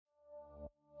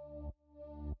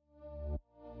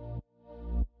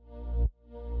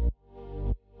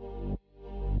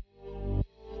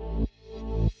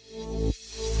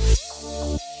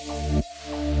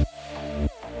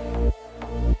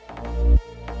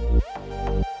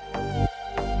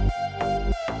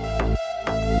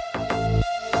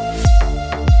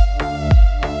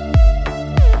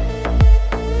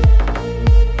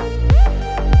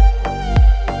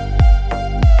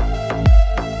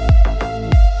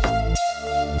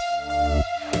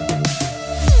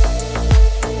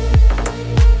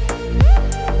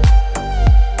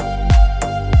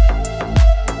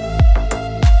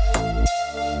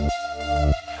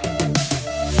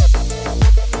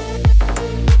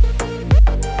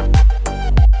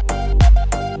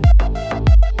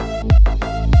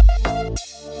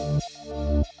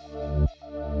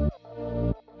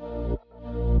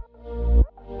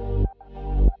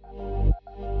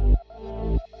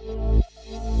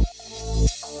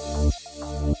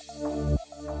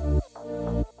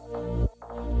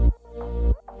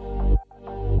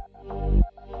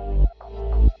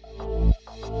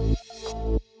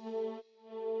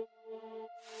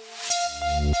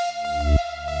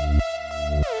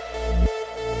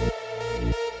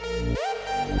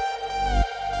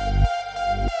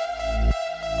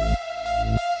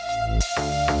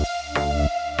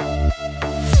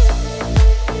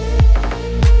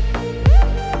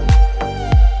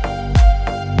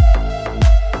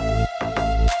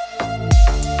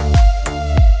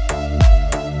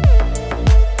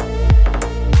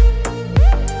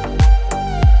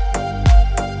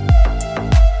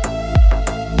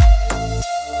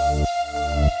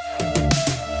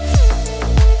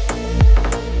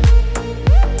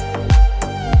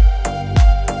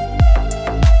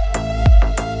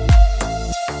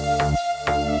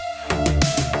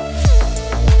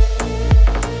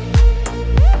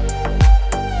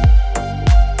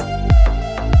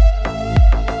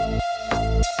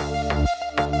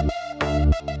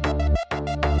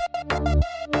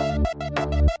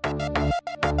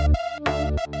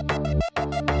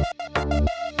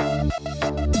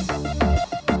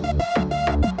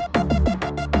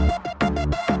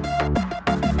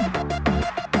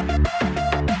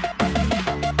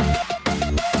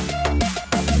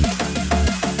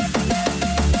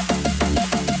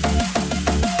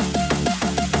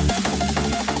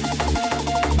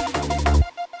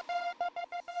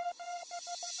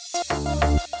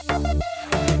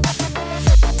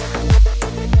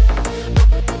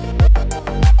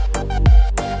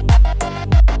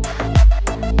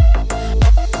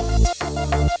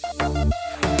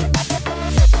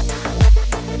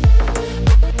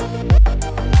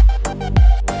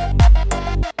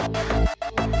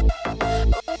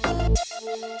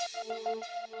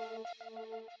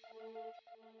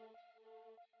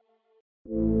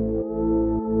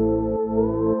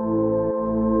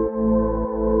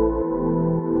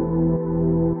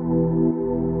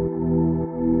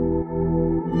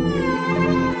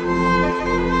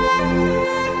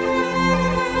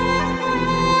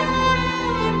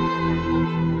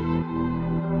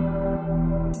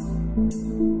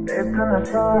Ittana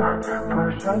so,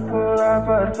 pasha pura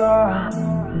parta.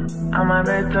 Ama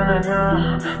betana nya,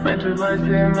 मैं तुझे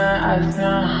से मैं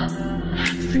आसिया.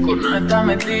 Sikurata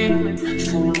me di,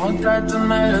 sinimota tu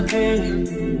melody.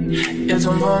 Yes,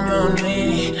 I'm born on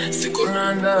me,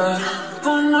 sikuranda.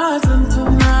 One night and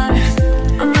tonight,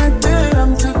 I'm at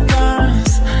I'm to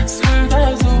dance. Sweet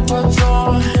as a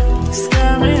bottle,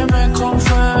 scare me and make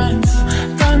friends.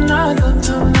 One night and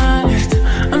tonight,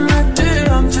 I'm at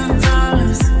I'm to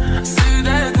dance. Sweet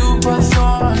as a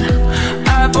bottle,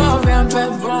 I bought me a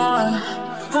bad boy.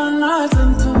 One night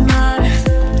and tonight,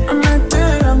 I'm at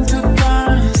I'm to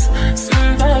dance.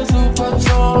 Sweet as a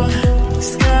bottle,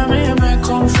 scare me and make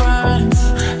friends.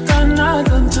 One night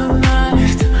and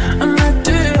tonight, I'm at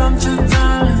I'm to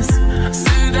dance.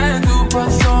 Sweet as a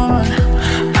bottle,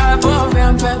 I bought me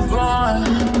a bad boy.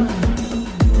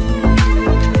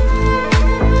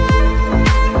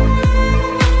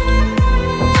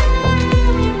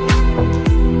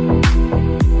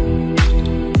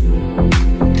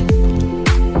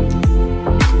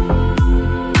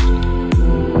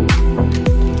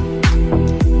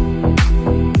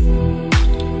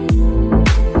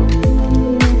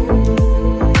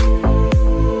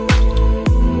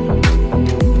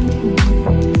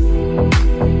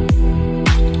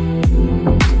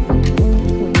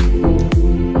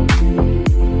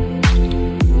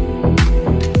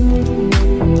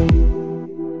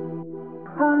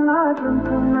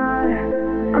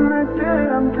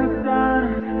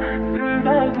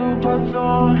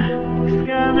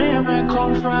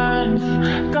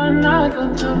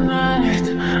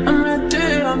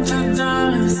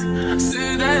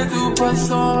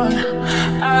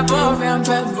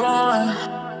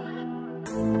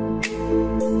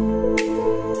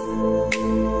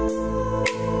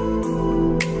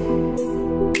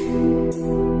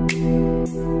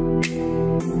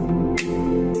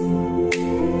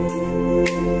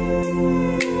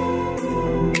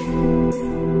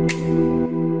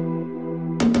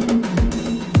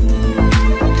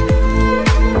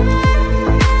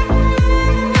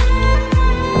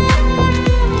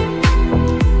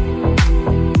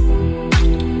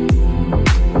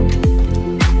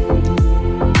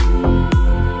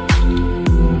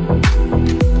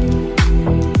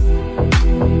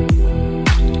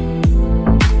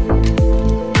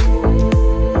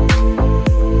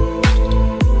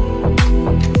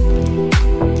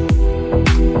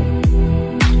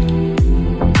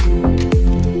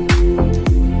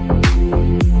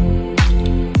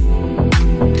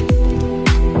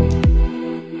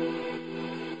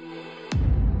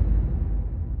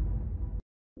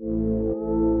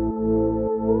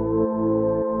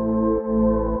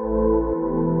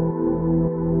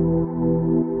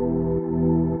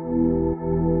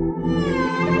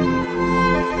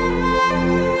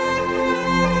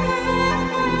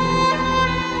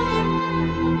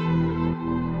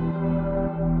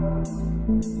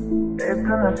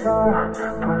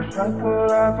 Pasha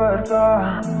pura parta.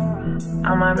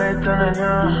 Ama betana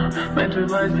nya, मैं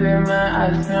तुझे से मैं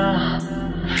आसिया.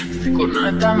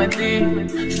 Sikurata me di,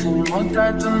 sinimota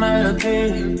tu melody.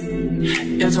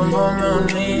 Yes, I'm born on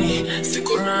me,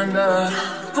 sikuranda.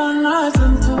 One night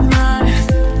and tonight,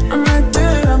 I'm at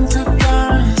I'm to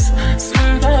dance.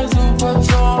 Sweet as a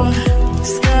bottle,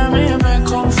 scare me and make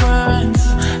friends.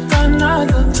 One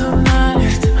night and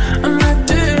tonight, I'm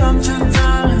at I'm to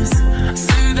dance.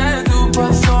 Sweet as a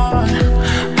bottle,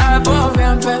 I bought me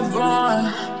a bad boy.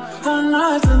 One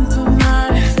night and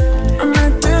tonight, I'm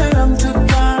at I'm to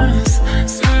dance.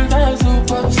 Sweet as a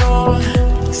bottle,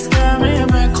 scare me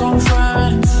and make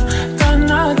friends. One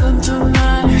night and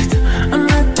tonight, I'm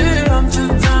at I'm to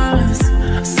dance.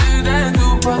 Sweet as a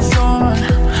bottle,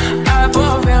 I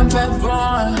bought me a bad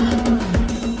boy.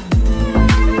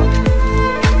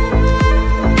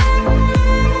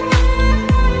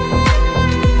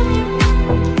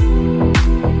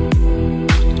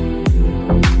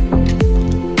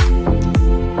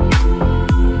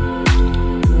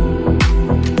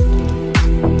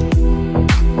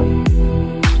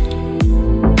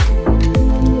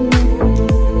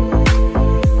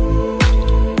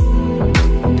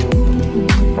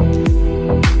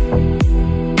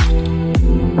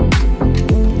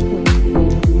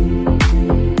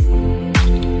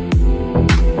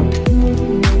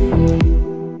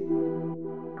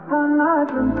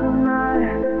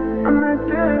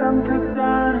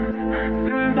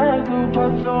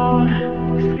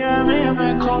 Scare me and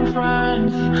make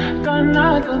friends. Got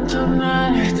nothing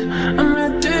tonight. I'm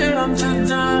at I'm to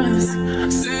dance.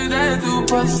 See they do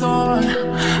pastor.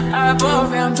 I bought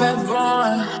me a bad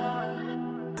boy.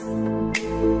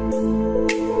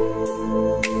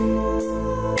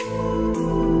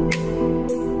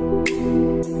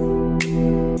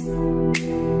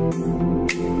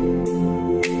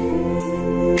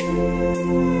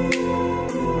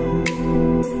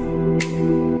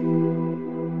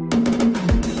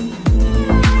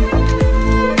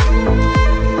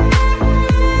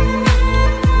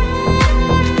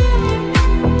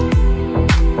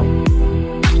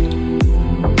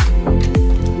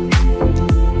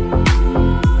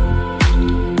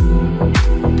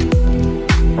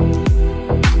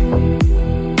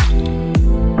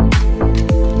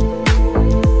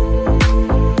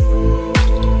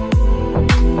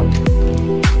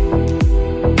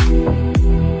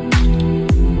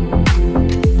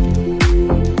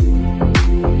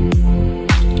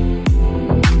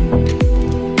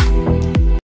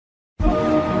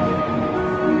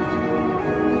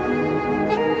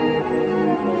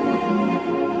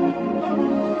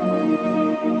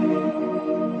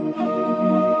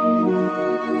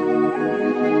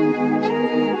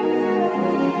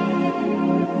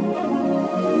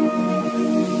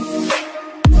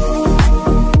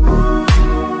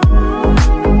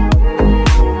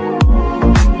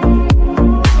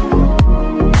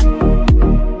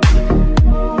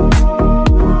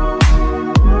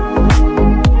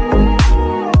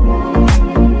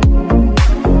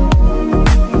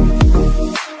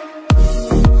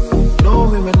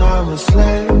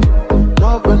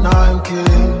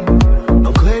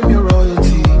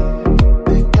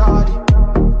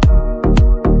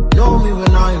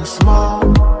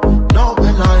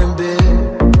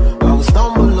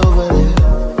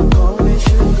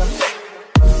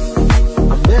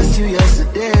 you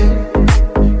yesterday,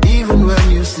 even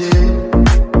when you say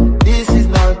this is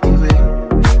not the way.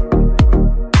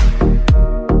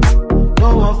 No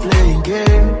one playing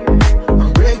game,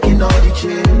 I'm breaking all the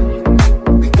chains.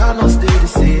 We cannot stay the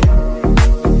same,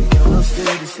 we cannot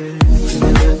stay the same.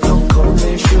 Baby, don't come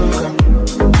in sugar,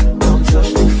 don't touch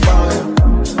the fire,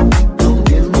 don't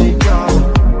give me drama.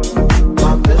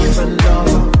 My best friend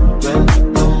lover, when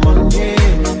no money,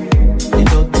 you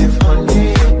don't give honey.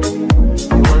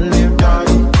 You won't live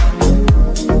daddy,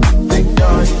 big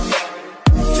daddy.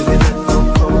 Baby, don't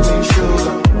come in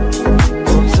sugar,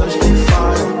 don't touch the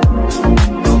fire,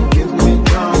 don't give me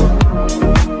drama.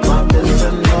 My best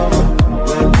friend lover,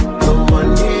 when no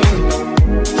money,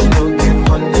 she don't give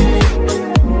honey.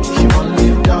 She won't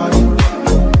live daddy,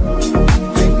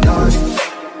 big daddy.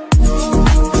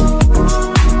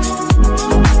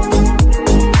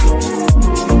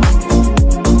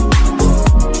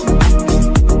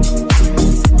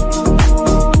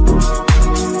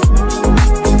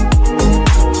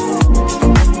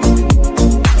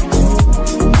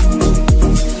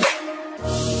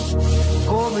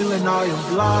 Hold me when I am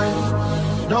blind,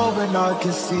 know when I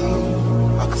can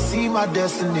see my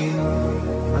destiny,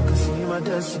 I can see my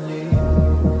destiny.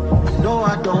 I know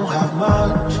I don't have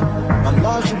much, my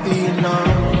love should be enough.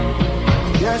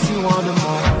 Yes, you want it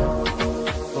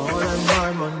more than my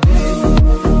money.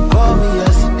 Call me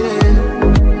yesterday,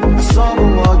 I saw the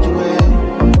walk away.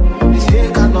 This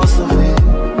here cannot survive.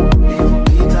 Even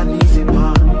beat an easy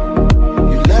man.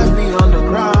 You left me on the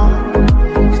ground,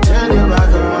 you turned it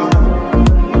back around.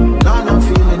 Now I'm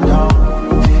feeling down,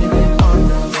 feeling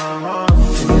underground.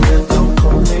 Baby, don't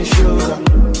come in sugar,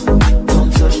 don't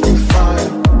touch the fire,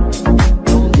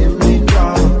 don't give me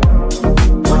drama.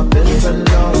 My best friend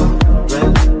lover, when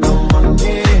no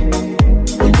money,